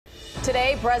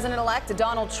Today, President-elect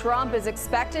Donald Trump is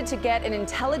expected to get an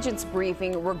intelligence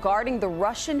briefing regarding the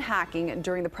Russian hacking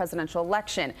during the presidential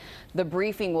election. The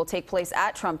briefing will take place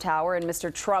at Trump Tower, and Mr.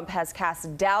 Trump has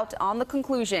cast doubt on the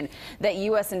conclusion that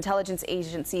U.S. intelligence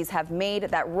agencies have made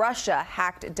that Russia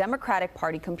hacked Democratic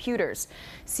Party computers.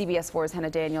 CBS 4's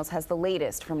Hena has the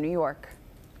latest from New York.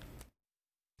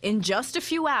 In just a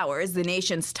few hours, the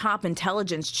nation's top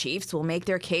intelligence chiefs will make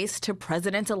their case to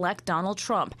President-elect Donald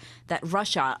Trump that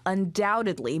Russia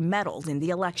undoubtedly meddled in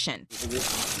the election.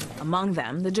 Among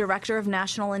them, the Director of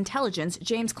National Intelligence,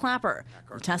 James Clapper,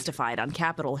 who testified on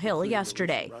Capitol Hill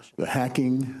yesterday. The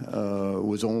hacking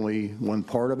was only one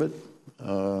part of it,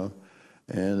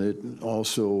 and it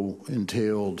also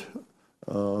entailed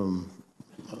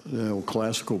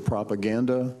classical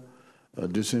propaganda,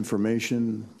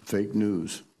 disinformation, fake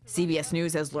news. CBS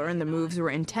News has learned the moves were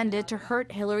intended to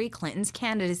hurt Hillary Clinton's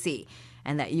candidacy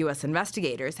and that U.S.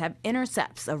 investigators have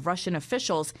intercepts of Russian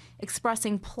officials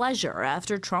expressing pleasure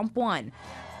after Trump won.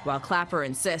 While Clapper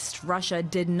insists Russia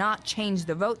did not change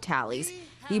the vote tallies,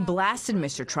 he blasted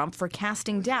Mr. Trump for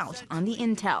casting doubt on the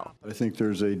intel. I think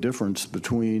there's a difference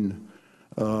between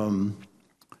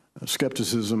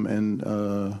skepticism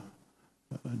and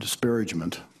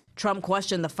disparagement. Trump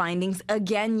questioned the findings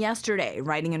again yesterday,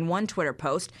 writing in one Twitter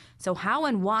post, "So how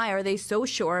and why are they so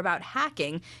sure about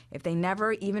hacking if they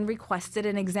never even requested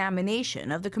an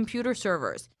examination of the computer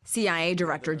servers?" CIA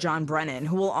Director John Brennan,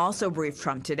 who will also brief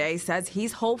Trump today, says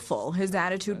he's hopeful his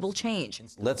attitude will change.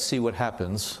 Let's see what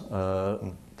happens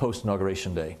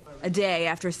post-inauguration day. A day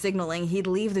after signaling he'd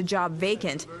leave the job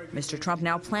vacant, Mr. Trump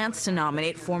now plans to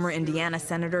nominate former Indiana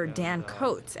Senator Dan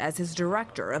Coats as his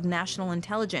Director of National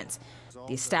Intelligence.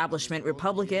 The establishment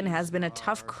Republican has been a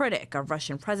tough critic of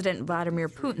Russian President Vladimir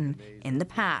Putin in the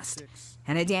past.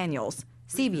 Hena,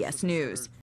 CBS News.